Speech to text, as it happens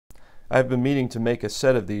I have been meaning to make a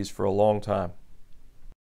set of these for a long time.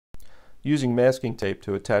 Using masking tape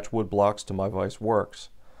to attach wood blocks to my vise works,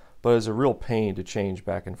 but it is a real pain to change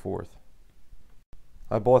back and forth.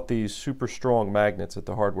 I bought these super strong magnets at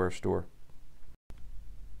the hardware store.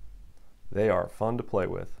 They are fun to play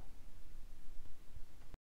with.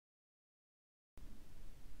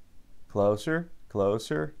 Closer,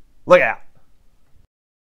 closer, look out!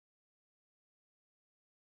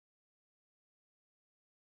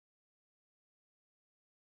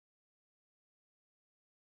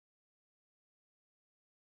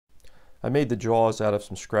 I made the jaws out of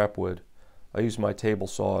some scrap wood. I used my table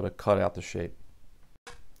saw to cut out the shape.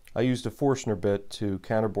 I used a Forstner bit to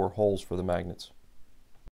counterbore holes for the magnets.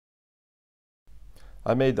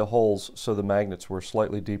 I made the holes so the magnets were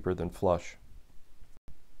slightly deeper than flush.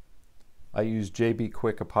 I used JB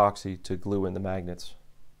Quick epoxy to glue in the magnets.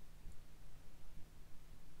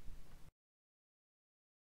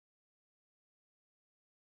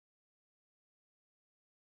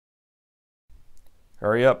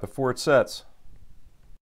 Hurry up before it sets.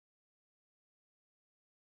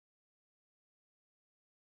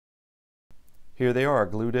 Here they are,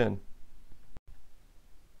 glued in.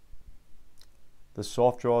 The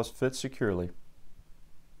soft jaws fit securely.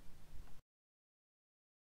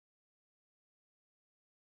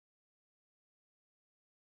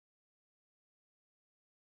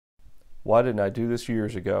 Why didn't I do this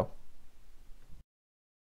years ago?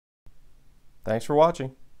 Thanks for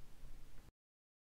watching.